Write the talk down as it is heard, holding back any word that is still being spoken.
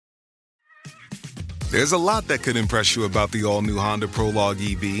There's a lot that could impress you about the all-new Honda Prologue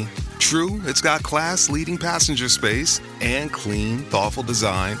EV. True, it's got class-leading passenger space and clean, thoughtful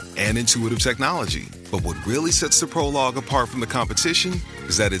design and intuitive technology. But what really sets the Prologue apart from the competition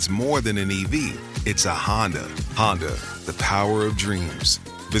is that it's more than an EV. It's a Honda. Honda, the power of dreams.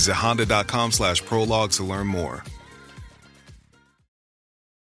 Visit honda.com/prologue to learn more.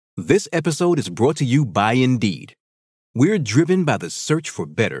 This episode is brought to you by Indeed. We're driven by the search for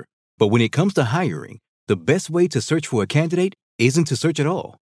better. But when it comes to hiring, the best way to search for a candidate isn't to search at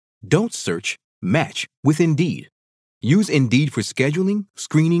all. Don't search, match with Indeed. Use Indeed for scheduling,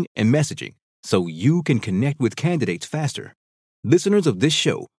 screening, and messaging so you can connect with candidates faster. Listeners of this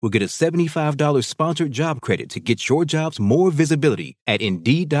show will get a $75 sponsored job credit to get your jobs more visibility at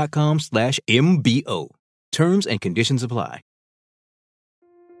Indeed.com/MBO. Terms and conditions apply.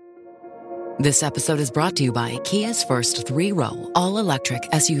 This episode is brought to you by Kia's first three-row,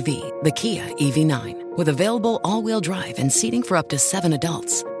 all-electric SUV, the Kia EV9, with available all-wheel drive and seating for up to 7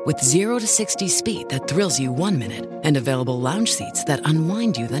 adults, with 0 to 60 speed that thrills you 1 minute and available lounge seats that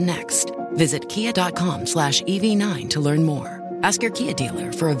unwind you the next. Visit kia.com/EV9 to learn more. Ask your Kia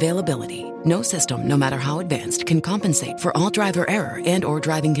dealer for availability. No system, no matter how advanced, can compensate for all driver error and or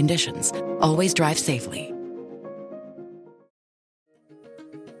driving conditions. Always drive safely.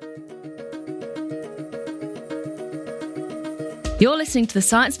 You're listening to the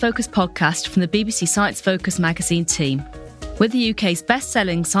Science Focus podcast from the BBC Science Focus magazine team. We're the UK's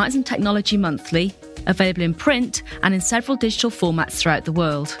best-selling science and technology monthly, available in print and in several digital formats throughout the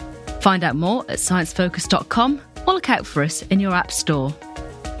world. Find out more at sciencefocus.com or look out for us in your app store.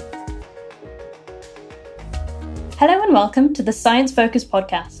 Hello and welcome to the Science Focus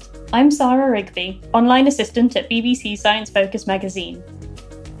podcast. I'm Sarah Rigby, online assistant at BBC Science Focus magazine.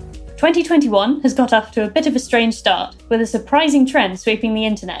 2021 has got off to a bit of a strange start, with a surprising trend sweeping the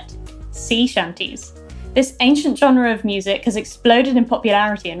internet: sea shanties. This ancient genre of music has exploded in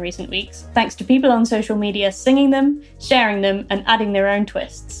popularity in recent weeks, thanks to people on social media singing them, sharing them, and adding their own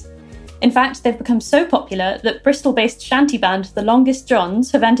twists. In fact, they've become so popular that Bristol-based shanty band The Longest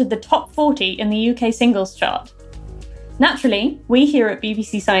Johns have entered the top 40 in the UK singles chart. Naturally, we here at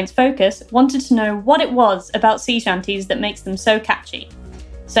BBC Science Focus wanted to know what it was about sea shanties that makes them so catchy.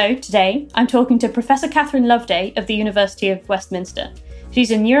 So today, I'm talking to Professor Catherine Loveday of the University of Westminster.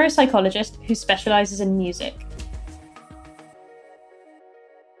 She's a neuropsychologist who specialises in music.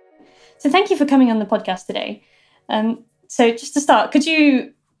 So thank you for coming on the podcast today. So just to start, could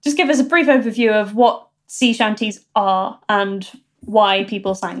you just give us a brief overview of what sea shanties are and why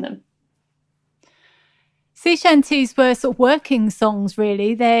people sang them? Sea shanties were sort of working songs,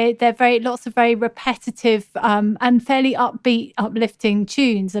 really. They're lots of very repetitive and fairly upbeat, uplifting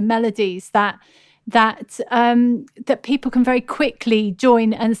tunes and melodies that people can very quickly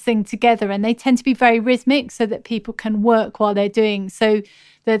join and sing together, and they tend to be very rhythmic so that people can work while they're doing. So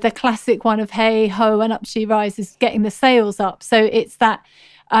the classic one of "Hey ho and up she rises," getting the sails up. So it's that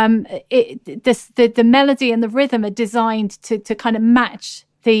the melody and the rhythm are designed to kind of match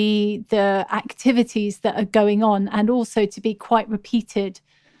the activities that are going on, and also to be quite repeated.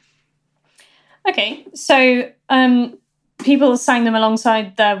 Okay, so people sang them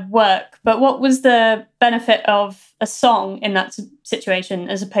alongside their work, but what was the benefit of a song in that situation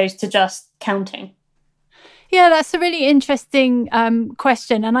as opposed to just counting? Yeah, that's a really interesting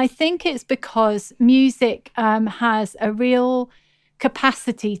question, and I think it's because music has a real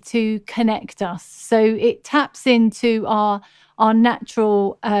capacity to connect us. So it taps into our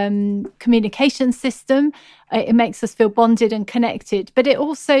natural communication system. It makes us feel bonded and connected, but it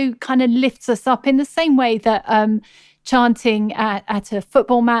also kind of lifts us up in the same way that chanting at a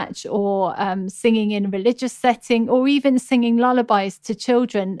football match, or singing in a religious setting, or even singing lullabies to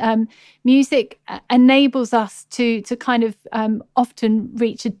children. Music enables us to kind of often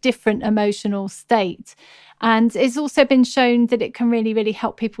reach a different emotional state. And it's also been shown that it can really, really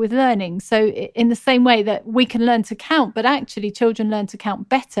help people with learning. So in the same way that we can learn to count, but actually children learn to count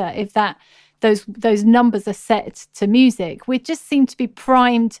better if those numbers are set to music. We just seem to be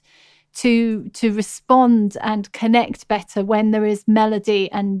primed to respond and connect better when there is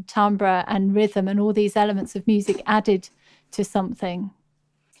melody and timbre and rhythm and all these elements of music added to something.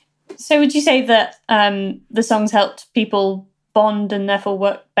 So would you say that the songs helped people bond and therefore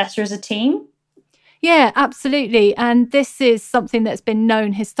work better as a team? Yeah, absolutely. And this is something that's been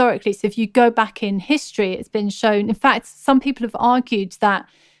known historically. So if you go back in history, it's been shown. In fact, some people have argued that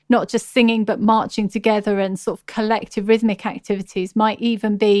not just singing, but marching together and sort of collective rhythmic activities might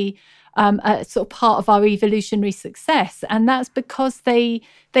even be a sort of part of our evolutionary success. And that's because they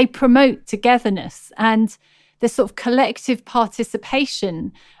promote togetherness, and the sort of collective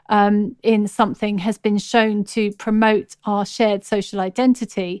participation in something has been shown to promote our shared social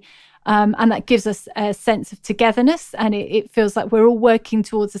identity. And that gives us a sense of togetherness, and it feels like we're all working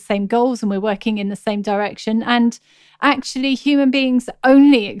towards the same goals and we're working in the same direction. And actually, human beings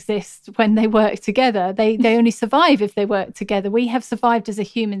only exist when they work together. They only survive if they work together. We have survived as a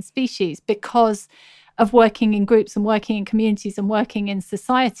human species because of working in groups and working in communities and working in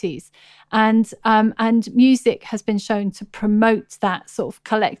societies. And music has been shown to promote that sort of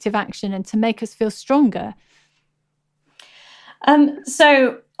collective action and to make us feel stronger.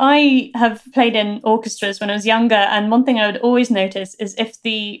 So I have played in orchestras when I was younger, and one thing I would always notice is if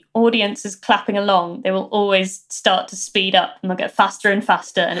the audience is clapping along, they will always start to speed up and they'll get faster and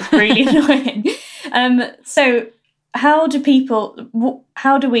faster, and it's really annoying. So how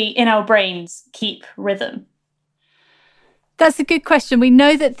do we in our brains keep rhythm? That's a good question. We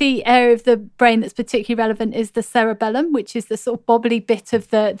know that the area of the brain that's particularly relevant is the cerebellum, which is the sort of bobbly bit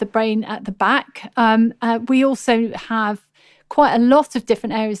of the brain at the back. We also have quite a lot of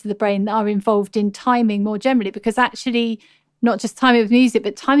different areas of the brain that are involved in timing more generally, because actually not just timing with music,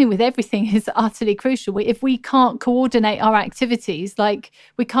 but timing with everything is utterly crucial. If we can't coordinate our activities, like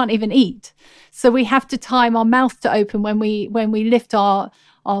we can't even eat. So we have to time our mouth to open when we lift our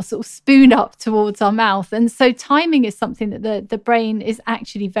sort of spoon up towards our mouth. And so timing is something that the brain is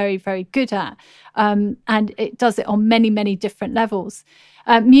actually very, very good at. And it does it on many, many different levels.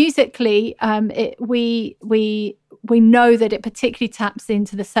 Musically, we know that it particularly taps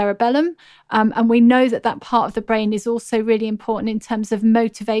into the cerebellum, and we know that part of the brain is also really important in terms of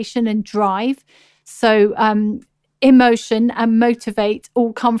motivation and drive. So emotion and motivate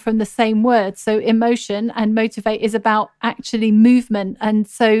all come from the same word. So emotion and motivate is about actually movement. And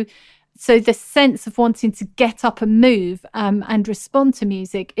so the sense of wanting to get up and move and respond to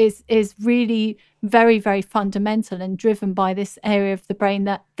music is really very, very fundamental and driven by this area of the brain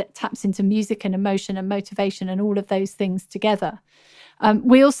that taps into music and emotion and motivation and all of those things together.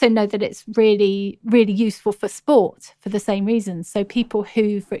 We also know that it's really, really useful for sport for the same reasons. So people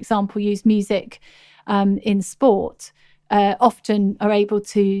who, for example, use music in sport often are able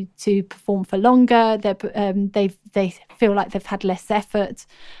to perform for longer. They feel like they've had less effort,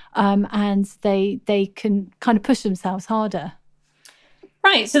 and they can kind of push themselves harder.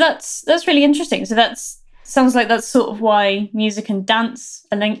 Right. So that's really interesting. So sounds like that's sort of why music and dance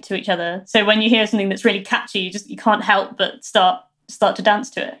are linked to each other. So when you hear something that's really catchy, you can't help but start to dance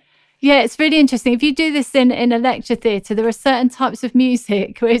to it. Yeah, it's really interesting. If you do this in a lecture theatre, there are certain types of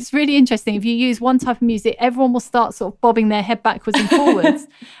music where it's really interesting. If you use one type of music, everyone will start sort of bobbing their head backwards and forwards.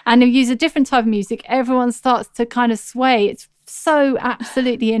 And if you use a different type of music, everyone starts to kind of sway. It's so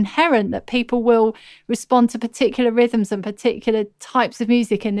absolutely inherent that people will respond to particular rhythms and particular types of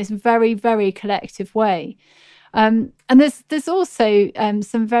music in this very, very collective way. And there's also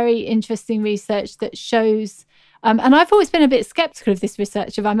some very interesting research that shows, and I've always been a bit skeptical of this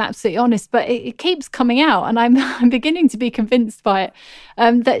research, if I'm absolutely honest, but it keeps coming out, and I'm beginning to be convinced by it,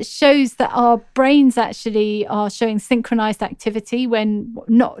 that shows that our brains actually are showing synchronized activity when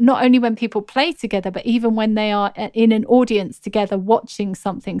not only when people play together, but even when they are in an audience together watching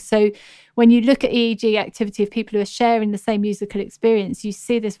something. So when you look at EEG activity of people who are sharing the same musical experience, you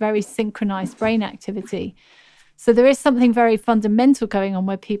see this very synchronized brain activity. So there is something very fundamental going on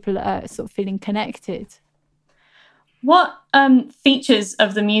where people are sort of feeling connected. What features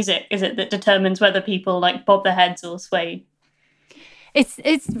of the music is it that determines whether people like bob their heads or sway? It's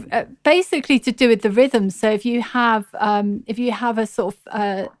basically to do with the rhythm. So if you have a sort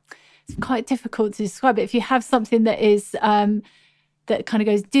of it's quite difficult to describe it. If you have something that is that kind of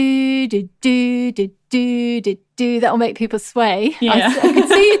goes do do do do do do do, that will make people sway. Yeah. I can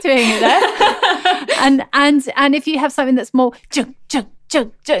see you doing it there. and if you have something that's more chug chug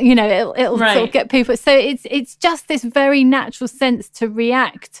chug chug, it'll right. sort of get people. So it's just this very natural sense to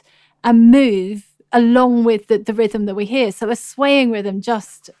react and move along with the rhythm that we hear. So a swaying rhythm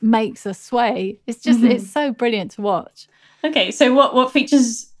just makes us sway. It's just It's so brilliant to watch. Okay, so what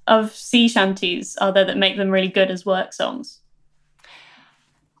features of sea shanties are there that make them really good as work songs?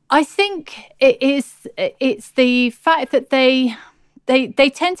 I think it's the fact that they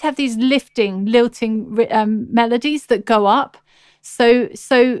tend to have these lilting melodies that go up. So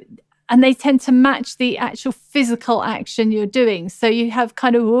and they tend to match the actual physical action you're doing. So you have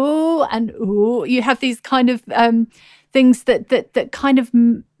kind of ooh and ooh. You have these kind of things that kind of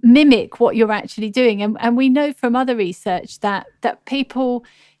mimic what you're actually doing. And we know from other research that people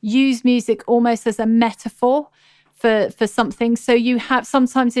use music almost as a metaphor for something. So you have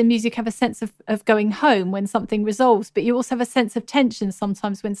sometimes in music have a sense of going home when something resolves, but you also have a sense of tension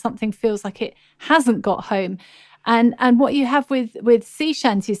sometimes when something feels like it hasn't got home. And what you have with sea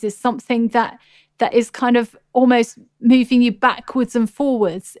shanties is something that is kind of almost moving you backwards and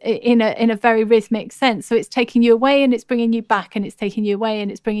forwards in a very rhythmic sense. So it's taking you away and it's bringing you back, and it's taking you away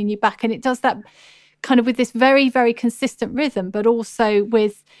and it's bringing you back. And it does that kind of with this very, very consistent rhythm, but also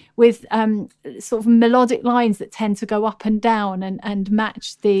with sort of melodic lines that tend to go up and down and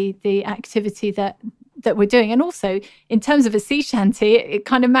match the activity that we're doing. And also, in terms of a sea shanty, it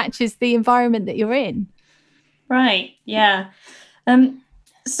kind of matches the environment that you're in. Right, yeah.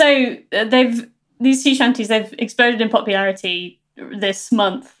 So these sea shanties, they've exploded in popularity this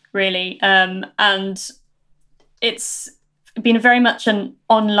month, really. And it's been very much an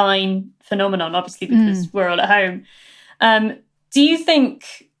online phenomenon, obviously, because we're all at home. Do you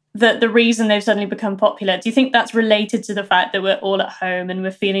think that the reason they've suddenly become popular, do you think that's related to the fact that we're all at home and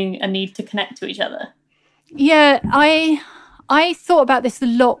we're feeling a need to connect to each other? Yeah, I thought about this a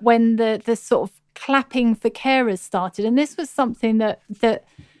lot when the sort of clapping for carers started. And this was something that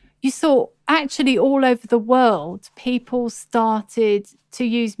you saw actually all over the world. People started to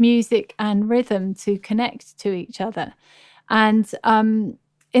use music and rhythm to connect to each other. And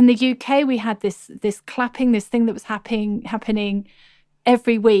in the UK, we had this clapping, this thing that was happening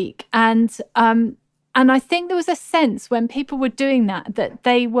every week. And I think there was a sense when people were doing that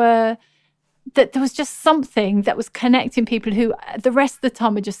there was just something that was connecting people who the rest of the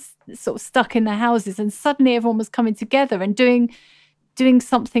time were just sort of stuck in their houses, and suddenly everyone was coming together and doing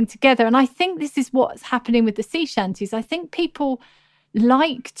something together. And I think this is what's happening with the sea shanties. I think people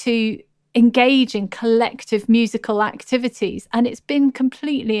like to engage in collective musical activities, and it's been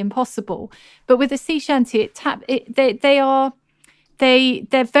completely impossible. But with the sea shanty, they're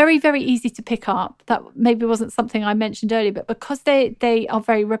very, very easy to pick up. That maybe wasn't something I mentioned earlier, but because they are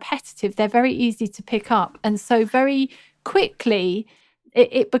very repetitive, they're very easy to pick up. And so very quickly,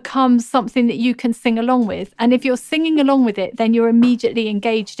 it becomes something that you can sing along with. And if you're singing along with it, then you're immediately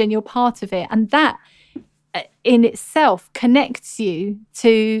engaged and you're part of it. And that in itself connects you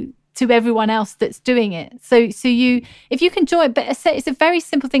to everyone else that's doing it. So you, if you can join, but it's a very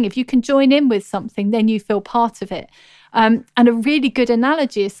simple thing. If you can join in with something, then you feel part of it. And a really good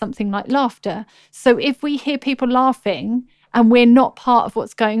analogy is something like laughter. So if we hear people laughing and we're not part of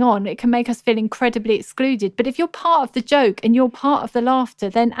what's going on, it can make us feel incredibly excluded. But if you're part of the joke and you're part of the laughter,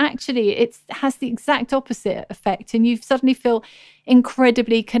 then actually it has the exact opposite effect, and you suddenly feel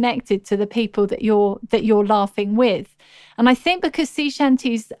incredibly connected to the people that you're laughing with. And I think because sea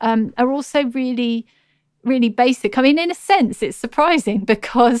shanties are also really, really basic. I mean, in a sense, it's surprising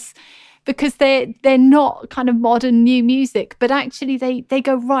because they're not kind of modern new music, but actually they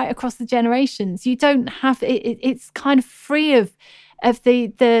go right across the generations. You don't have it's kind of free of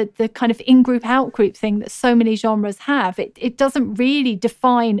the kind of in-group out-group thing that so many genres have. It doesn't really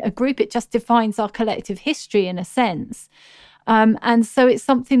define a group, it just defines our collective history in a sense. And so it's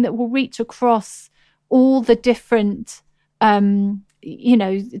something that will reach across all the different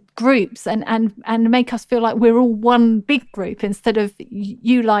groups and make us feel like we're all one big group, instead of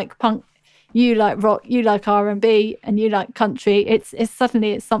you like punk, you like rock, you like R&B, and you like country. It's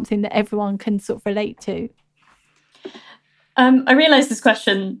suddenly something that everyone can sort of relate to. I realise this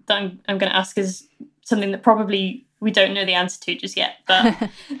question that I'm going to ask is something that probably we don't know the answer to just yet. But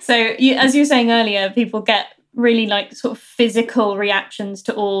so as you were saying earlier, people get really like sort of physical reactions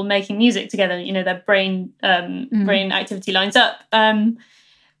to all making music together. You know, their brain activity lines up.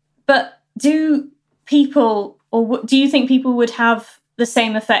 But do you think people would have the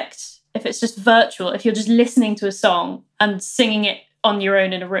same effect if it's just virtual? If you're just listening to a song and singing it on your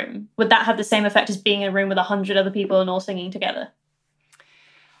own in a room, would that have the same effect as being in a room with 100 other people and all singing together?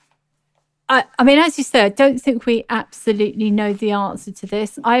 I mean, as you said, I don't think we absolutely know the answer to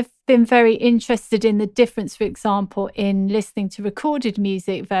this. I've been very interested in the difference, for example, in listening to recorded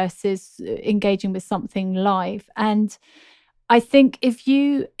music versus engaging with something live. And I think if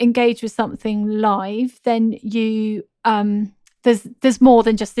you engage with something live, then you there's more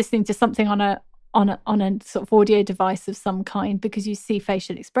than just listening to something on a sort of audio device of some kind, because you see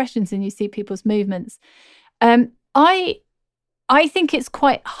facial expressions and you see people's movements. I think it's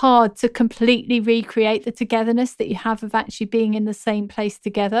quite hard to completely recreate the togetherness that you have of actually being in the same place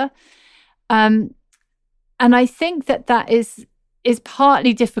together. And I think that is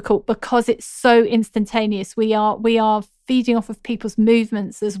partly difficult because it's so instantaneous. We are feeding off of people's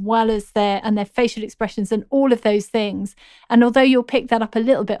movements as well as their facial expressions and all of those things. And although you'll pick that up a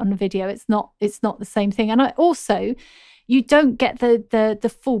little bit on the video, it's not the same thing. And you don't get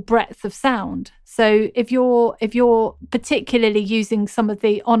the full breadth of sound. So if you're particularly using some of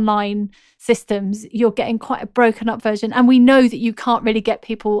the online systems, you're getting quite a broken up version. And we know that you can't really get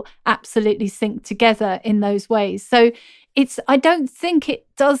people absolutely synced together in those ways. So I don't think it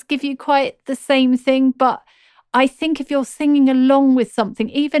does give you quite the same thing, but I think if you're singing along with something,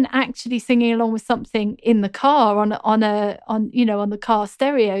 even actually singing along with something in the car on the car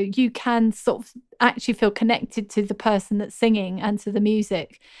stereo, you can sort of actually feel connected to the person that's singing and to the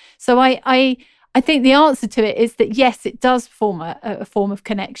music. So I think the answer to it is that yes, it does form a form of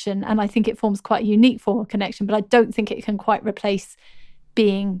connection, and I think it forms quite a unique form of connection, but I don't think it can quite replace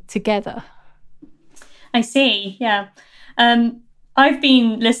being together. I see, yeah. I've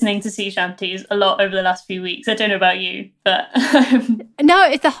been listening to sea shanties a lot over the last few weeks. I don't know about you, but... No,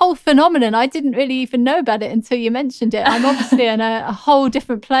 it's a whole phenomenon. I didn't really even know about it until you mentioned it. I'm obviously on a whole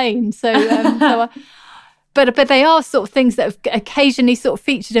different plane. But they are sort of things that have occasionally sort of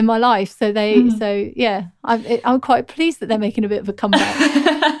featured in my life. I'm quite pleased that they're making a bit of a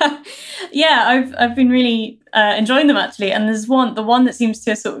comeback. Yeah, I've been really enjoying them, actually. And there's the one that seems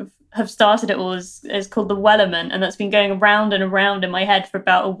to sort of have started it all is called The Wellerman, and that's been going around and around in my head for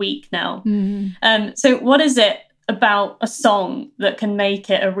about a week now. So what is it about a song that can make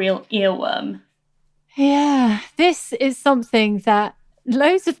it a real earworm? Yeah, this is something that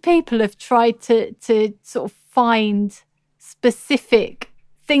loads of people have tried to sort of find specific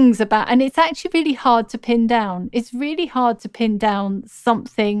things about, and it's actually really hard to pin down. It's really hard to pin down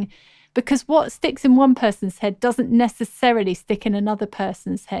something, because what sticks in one person's head doesn't necessarily stick in another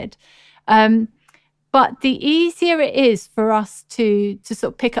person's head. But the easier it is for us to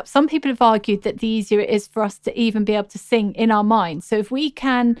sort of pick up, some people have argued that the easier it is for us to even be able to sing in our mind. So if we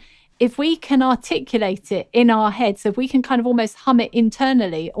can articulate it in our head, so if we can kind of almost hum it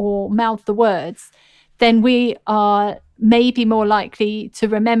internally or mouth the words, then we are maybe more likely to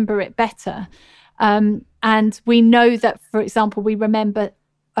remember it better. And we know that, for example, we remember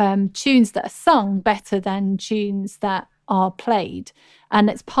tunes that are sung better than tunes that are played, and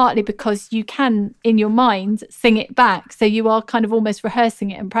it's partly because you can in your mind sing it back, so you are kind of almost rehearsing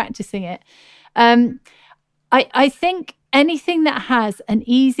it and practicing it. I think anything that has an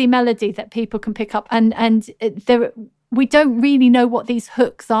easy melody that people can pick up, and we don't really know what these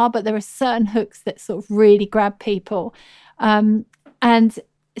hooks are, but there are certain hooks that sort of really grab people, and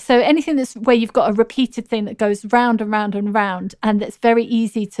so anything that's where you've got a repeated thing that goes round and round and round, and that's very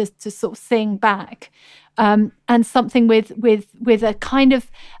easy to sort of sing back, and something with a kind of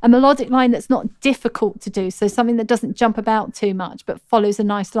a melodic line that's not difficult to do, so something that doesn't jump about too much but follows a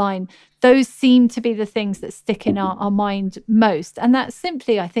nice line, those seem to be the things that stick in our mind most. And that's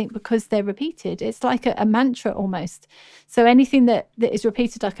simply, I think, because they're repeated. It's like a mantra almost. So anything that is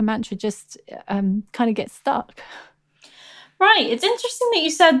repeated like a mantra just kind of gets stuck. Right. It's interesting that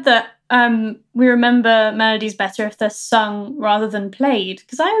you said that we remember melodies better if they're sung rather than played,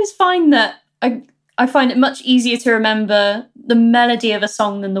 because I always find that I find it much easier to remember the melody of a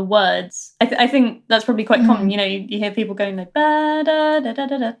song than the words. I think that's probably quite common. You know, you hear people going like ba da da da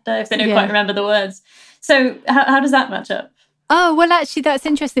da da da if they don't quite remember the words. So how does that match up? Oh, well, actually, that's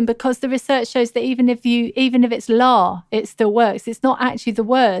interesting, because the research shows that even if it's la, it still works. It's not actually the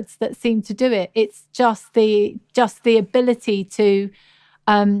words that seem to do it. It's just the ability to.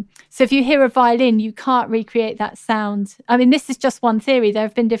 So if you hear a violin, you can't recreate that sound. I mean, this is just one theory. There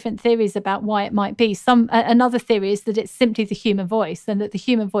have been different theories about why it might be. Another theory is that it's simply the human voice, and that the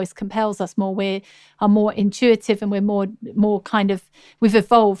human voice compels us more. We are more intuitive, and we're more kind of, we've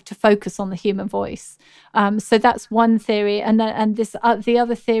evolved to focus on the human voice. So that's one theory, and this the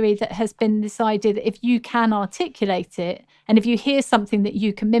other theory that has been this idea that if you can articulate it, and if you hear something that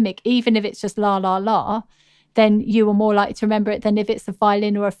you can mimic, even if it's just la la la, then you are more likely to remember it than if it's a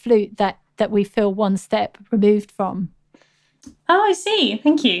violin or a flute that we feel one step removed from. Oh, I see.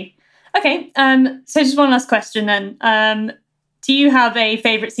 Thank you. Okay, so just one last question then. Do you have a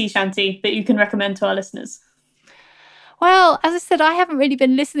favourite sea shanty that you can recommend to our listeners? Well, as I said, I haven't really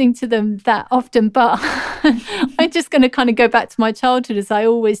been listening to them that often, but I'm just going to kind of go back to my childhood, as I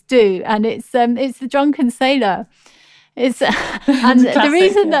always do, and it's The Drunken Sailor. It's and the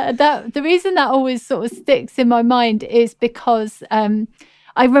reason that always sort of sticks in my mind is because I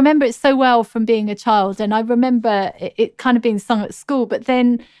remember it so well from being a child, and I remember it kind of being sung at school. But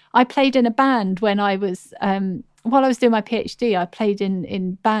then I played in a band when I was while I was doing my PhD. I played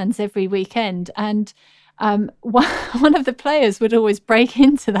in bands every weekend, and one of the players would always break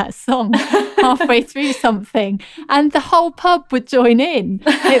into that song halfway through something, and the whole pub would join in.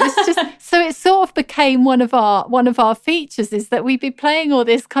 It was just so it sort of became one of our features, is that we'd be playing all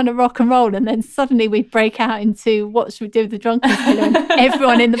this kind of rock and roll, and then suddenly we'd break out into What Should We Do with the Drunken Sailor, and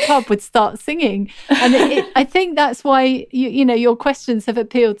everyone in the pub would start singing. And I think that's why you know your questions have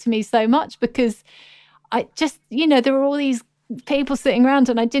appealed to me so much, because I just, you know, there were all these people sitting around,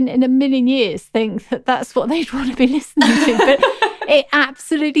 and I didn't in a million years think that that's what they'd want to be listening to, but it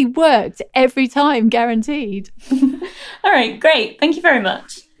absolutely worked every time, guaranteed. All right, great. Thank you very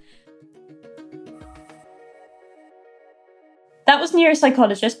much. That was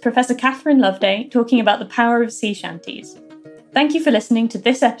neuropsychologist Professor Catherine Loveday talking about the power of sea shanties. Thank you for listening to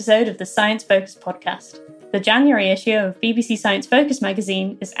this episode of the Science Focus podcast. The January issue of BBC Science Focus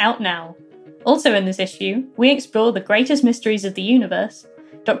magazine is out now. Also in this issue, we explore the greatest mysteries of the universe.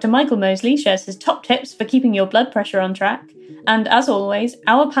 Dr. Michael Mosley shares his top tips for keeping your blood pressure on track. And as always,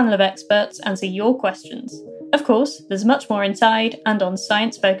 our panel of experts answer your questions. Of course, there's much more inside and on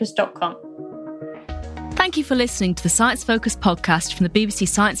sciencefocus.com. Thank you for listening to the Science Focus podcast from the BBC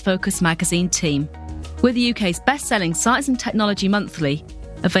Science Focus magazine team. We're the UK's best-selling science and technology monthly,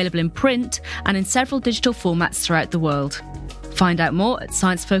 available in print and in several digital formats throughout the world. Find out more at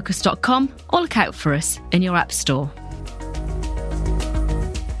sciencefocus.com or look out for us in your app store.